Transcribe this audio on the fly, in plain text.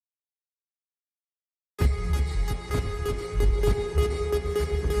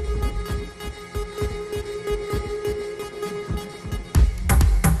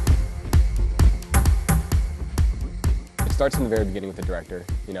starts from the very beginning with the director.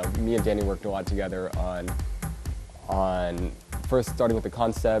 You know, me and Danny worked a lot together on first starting with the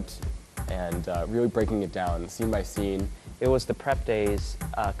concept and really breaking it down, scene by scene. It was the prep days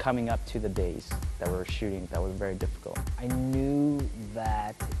coming up to the days that we were shooting that was very difficult. I knew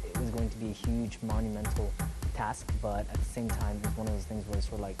that it was going to be a huge, monumental task, but at the same time, it was one of those things where it's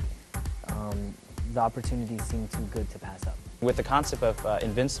sort of like the opportunity seemed too good to pass up. With the concept of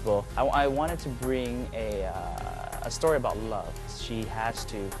Invincible, I wanted to bring a story about love. She has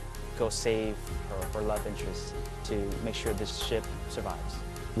to go save her love interest to make sure this ship survives.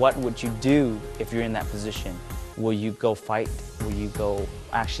 What would you do if you're in that position? Will you go fight? Will you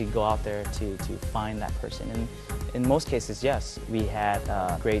actually go out there to find that person? And in most cases, yes. We had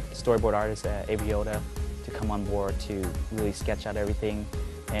great storyboard artist, Aviota, to come on board to really sketch out everything.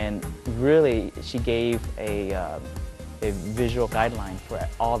 And really, she gave a visual guideline for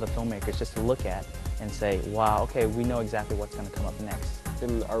all the filmmakers just to look at and say, wow, okay, we know exactly what's going to come up next.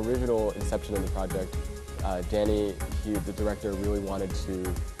 In our original inception of the project, Danny, the director, really wanted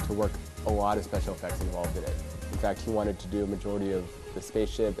to work a lot of special effects involved in it. In fact, he wanted to do a majority of the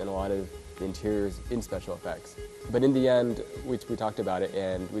spaceship and a lot of the interiors in special effects. But in the end, we talked about it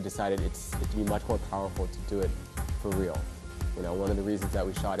and we decided it'd be much more powerful to do it for real. You know, one of the reasons that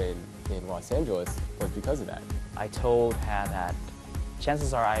we shot it in Los Angeles was because of that. I told Hà that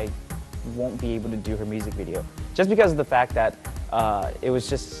chances are I won't be able to do her music video, just because of the fact that it was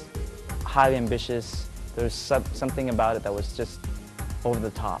just highly ambitious. There was something about it that was just over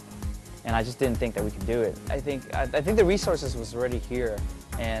the top, and I just didn't think that we could do it. I think the resources was already here,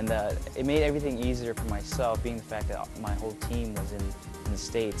 and it made everything easier for myself, being the fact that my whole team was in the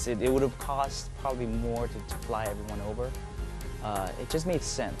States. It would have cost probably more to fly everyone over. It just made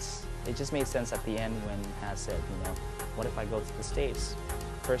sense. It just made sense at the end when Hà said, you know, what if I go to the States?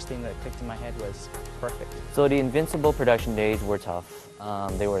 First thing that clicked in my head was perfect. So the Invincible production days were tough.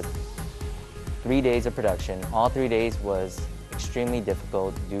 They were 3 days of production. All 3 days was extremely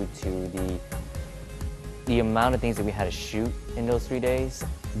difficult due to the amount of things that we had to shoot in those 3 days.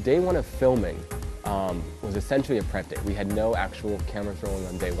 Day one of filming was essentially a prep day. We had no actual cameras rolling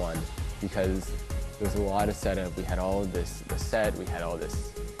on day one because there was a lot of setup. We had all of the set, we had all the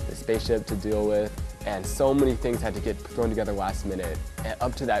spaceship to deal with, and so many things had to get thrown together last minute. And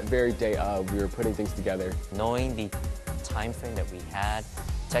up to that very day of, we were putting things together. Knowing the time frame that we had,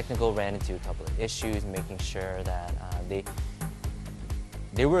 technical ran into a couple of issues, making sure that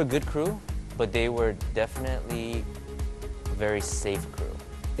they were a good crew, but they were definitely a very safe crew.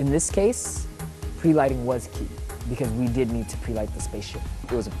 In this case, pre-lighting was key because we did need to pre-light the spaceship.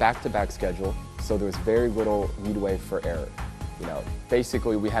 It was a back-to-back schedule, so there was very little leadway for error. You know,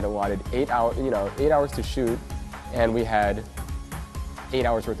 basically we had allotted 8 hours to shoot, and we had 8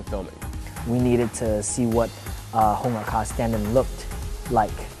 hours worth of filming. We needed to see what Ngọc Hà stand-in looked like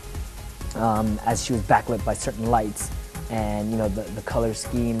as she was backlit by certain lights, and you know the color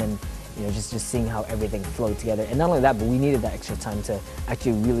scheme, and you know just seeing how everything flowed together. And not only that, but we needed that extra time to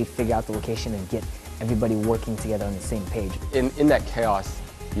actually really figure out the location and get everybody working together on the same page. In that chaos,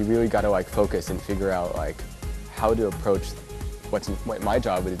 you really got to like focus and figure out like how to approach what my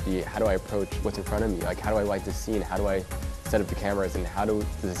job would be. How do I approach what's in front of me? Like how do I light this scene? How do I set up the cameras? And how do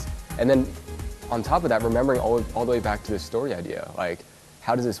this? And then on top of that, remembering all the way back to the story idea. Like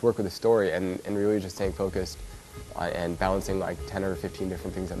how does this work with the story? And really just staying focused and balancing like 10 or 15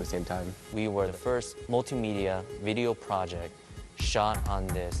 different things at the same time. We were the first multimedia video project shot on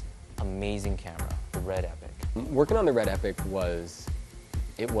this amazing camera, the Red Epic. Working on the Red Epic was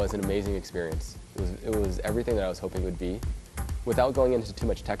an amazing experience. It was everything that I was hoping it would be. Without going into too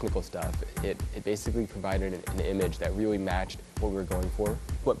much technical stuff, it basically provided an image that really matched what we were going for.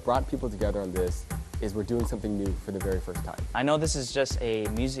 What brought people together on this is we're doing something new for the very first time. I know this is just a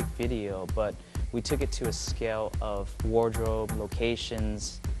music video, but we took it to a scale of wardrobe,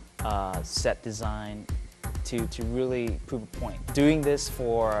 locations, set design, to really prove a point. Doing this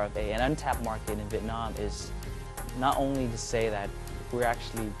for an untapped market in Vietnam is not only to say that we're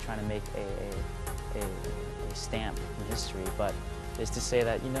actually trying to make a stamp in history, but is to say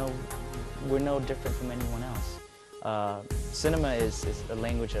that, you know, we're no different from anyone else. Cinema is a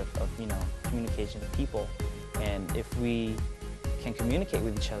language of you know, communication of people, and if we can communicate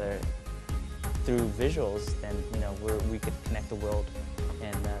with each other through visuals, then you know we could connect the world,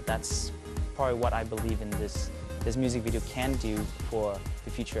 and that's probably what I believe in this music video can do for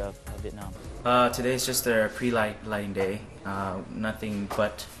the future of Vietnam. Today is just a lighting day. Nothing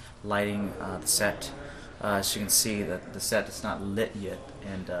but lighting the set. As you can see, that the set is not lit yet,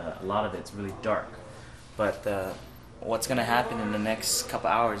 and a lot of it's really dark. But what's going to happen in the next couple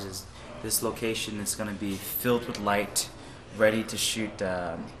hours is this location is going to be filled with light. ready to shoot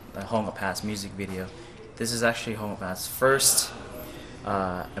a Ngọc Ha's music video. This is actually Ngọc Ha's first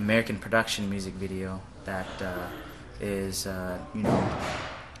American production music video that is, you know,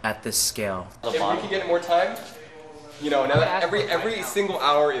 at this scale. If we can get more time, you know, every single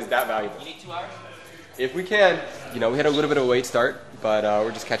hour is that valuable. You need 2 hours? If we can, you know, we had a little bit of a late start, but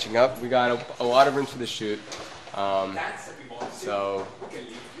we're just catching up. We got a lot of room for the shoot, so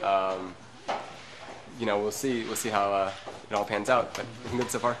you know, we'll see how it all pans out. But looking good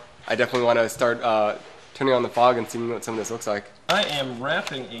so far. I definitely want to start turning on the fog and seeing what some of this looks like. I am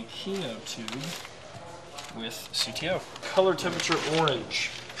wrapping a Kino tube with CTO. Color temperature orange.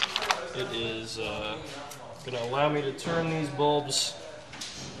 It is going to allow me to turn these bulbs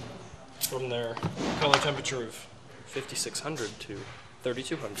from their color temperature of 5600 to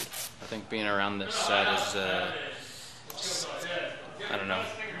 3200. I think being around this set is, just, I don't know,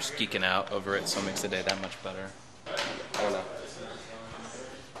 just geeking out over it, so it makes the day that much better. I don't know.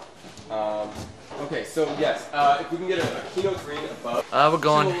 Okay, so yes, if we can get a Kino green above. We're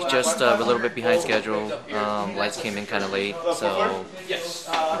going just a little bit behind schedule. Lights came in kind of late, so we're just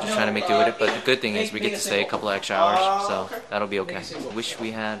trying to make do with it. But the good thing is we get to stay a couple of extra hours, so that'll be okay. Wish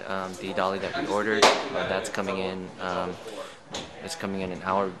we had the dolly that we ordered. That's coming in. It's coming in an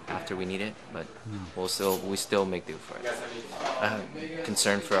hour after we need it, but we still make do for it. I'm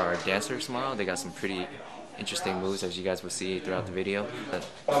concerned for our dancers tomorrow. They got some pretty interesting moves, as you guys will see throughout the video. But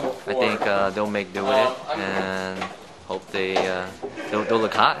I think they'll make do with it, and hope they'll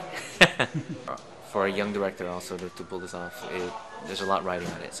look hot. For a young director also to pull this off, there's a lot riding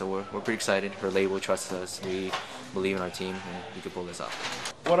on it. So we're pretty excited. Her label trusts us. We believe in our team, and we can pull this off.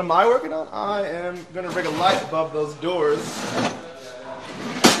 What am I working on? I am going to rig a light above those doors,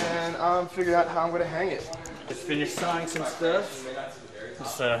 and I'm figuring out how I'm going to hang it. Just finished sawing some stuff.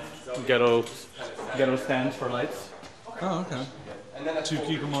 Just ghetto stands for lights. Oh, okay. To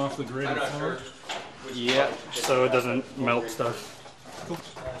keep them off the graded floor? Yeah, so it doesn't melt stuff. Cool.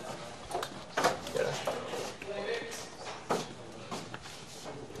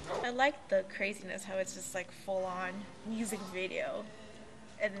 I like the craziness, how it's just like full-on music video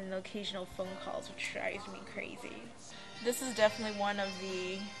and then the occasional phone calls, which drives me crazy. This is definitely one of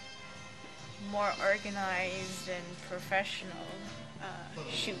the more organized and professional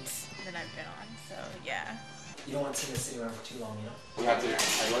shoots that I've been on, so yeah. You don't want to sit around for too long, you know? We have to,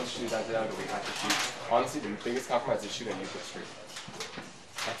 I want to shoot that down, but we have to shoot. Honestly, the biggest compromise is shoot on Euclid Street.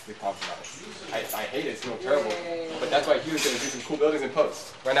 That's the compromise. I hate it, it's feeling terrible, but that's why he was going to do some cool buildings in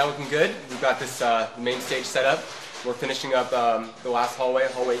post. Right now looking good. We've got this main stage set up. We're finishing up the last hallway,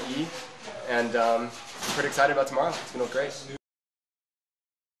 hallway E, and I'm pretty excited about tomorrow. It's going to look great.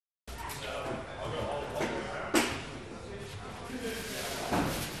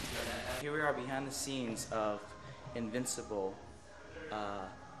 Here we are behind the scenes of Invincible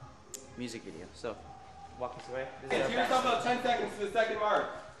music video. So, walk us away. Give yourself about 10 seconds to the second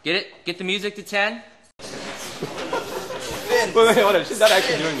mark. Get it? Get the music to 10? Wait, hold on. She's not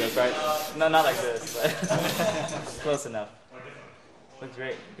actually doing this, right? No, not like this, but close enough. Looks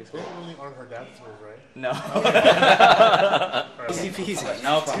great. Looks great. On her dance move, right? No. Easy peasy.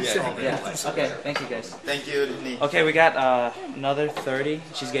 No problem. Yeah. Okay, thank you guys. Thank you. Okay, we got another 30.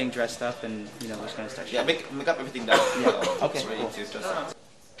 She's getting dressed up and, you know, we're just going to start shooting. Yeah, make up everything down. Yeah. Okay, cool.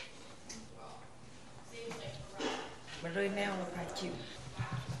 Mình rơi neo một vài chịu.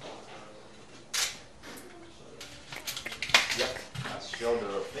 Show the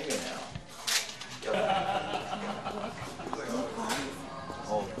fingernail.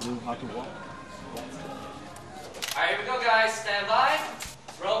 Oh, knew how to walk. Alright, here we go, guys. Stand by.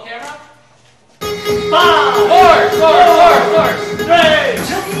 Roll camera. 5, 4, 3,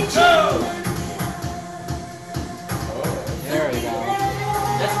 2. There we go.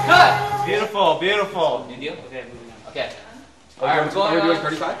 Let's cut. Beautiful, beautiful. New deal? Okay, moving on. Okay. Alright, we're doing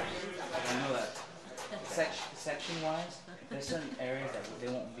 35? I know that. Section-wise, there's certain areas that they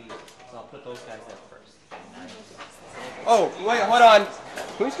won't be, so I'll put those guys there first. Oh, wait, hold on.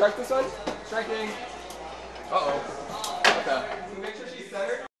 Can we strike this one? Striking. Uh-oh. Okay. Make sure she's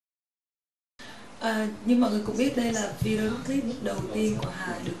centered. Như mọi người cũng biết, đây là video clip đầu tiên của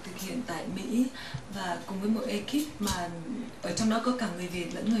Hà được thực hiện tại Mỹ và cùng với một ekip mà ở trong đó có cả người Việt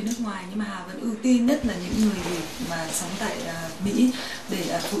lẫn người nước ngoài, nhưng mà Hà vẫn ưu tiên nhất là những người Việt mà sống tại Mỹ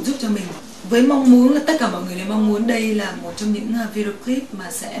để phụ giúp cho mình. Với mong muốn là tất cả mọi người đều mong muốn đây là một trong những video clip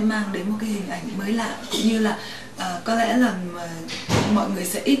mà sẽ mang đến một cái hình ảnh mới lạ, cũng như là có lẽ là mọi người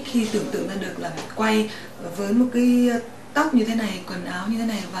sẽ ít khi tưởng tượng ra được là quay với một cái tóc như thế này, quần áo như thế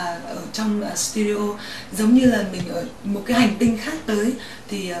này và ở trong studio giống như là mình ở một cái hành tinh khác tới,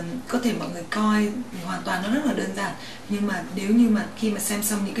 thì có thể mọi người coi thì hoàn toàn nó rất là đơn giản, nhưng mà nếu như mà khi mà xem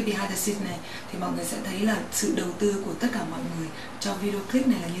xong những cái behind the scenes này thì mọi người sẽ thấy là sự đầu tư của tất cả mọi người cho video clip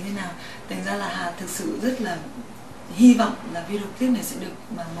này là như thế nào. Thành ra là Hà thực sự rất là hy vọng là video clip này sẽ được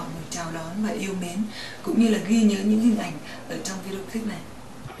mà mọi người chào đón và yêu mến, cũng như là ghi nhớ những hình ảnh ở trong video clip này.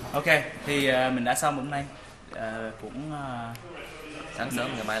 Ok, thì mình đã xong hôm nay. Cũng Sáng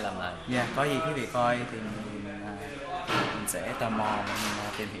sớm ngày mai làm lại. Yeah, có gì quý vị coi thì mình sẽ tò mò mình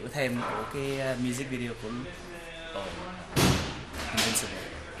tìm hiểu thêm của cái music video của Invincible.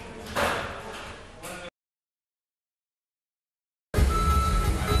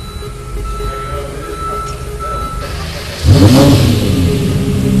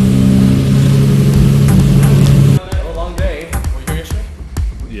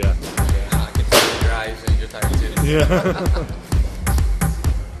 Yeah. I can see your eyes and you're tired too. Yeah.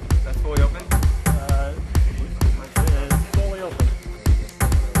 That's fully open? It's fully open.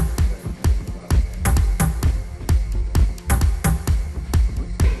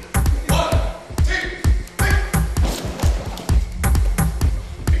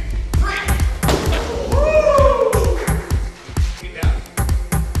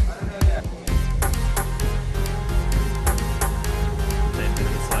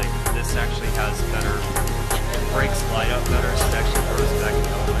 This actually has better, breaks light up better, so it actually throws back the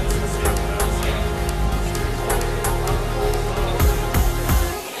elements instead of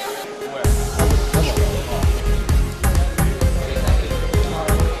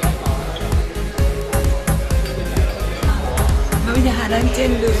Và bây giờ Hà đang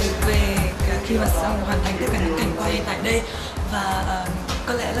trên đường về khi mà xong hoàn thành tất cả những cảnh quay tại đây, và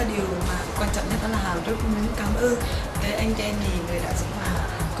có lẽ là điều mà quan trọng nhất đó là Hà rất muốn cảm ơn cái anh Danny, người đã giúp Hà,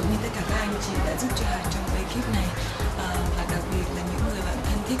 cũng như tất cả các anh chị đã giúp cho Hà trong ekip này, và đặc biệt là những người bạn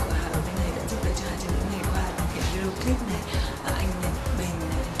thân thiết của Hà ở bên này đã giúp đỡ cho Hà trong những ngày qua thực hiện video clip này, anh Nhật Bình,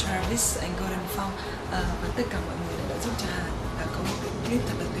 anh Travis, anh Golden Phong, và tất cả mọi người đã giúp cho Hà có một cái clip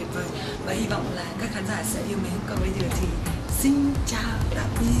thật là tuyệt vời, và hy vọng là các khán giả sẽ yêu mến. Còn bây giờ thì xin chào tạm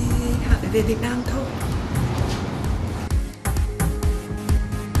biệt, Hà phải về Việt Nam thôi.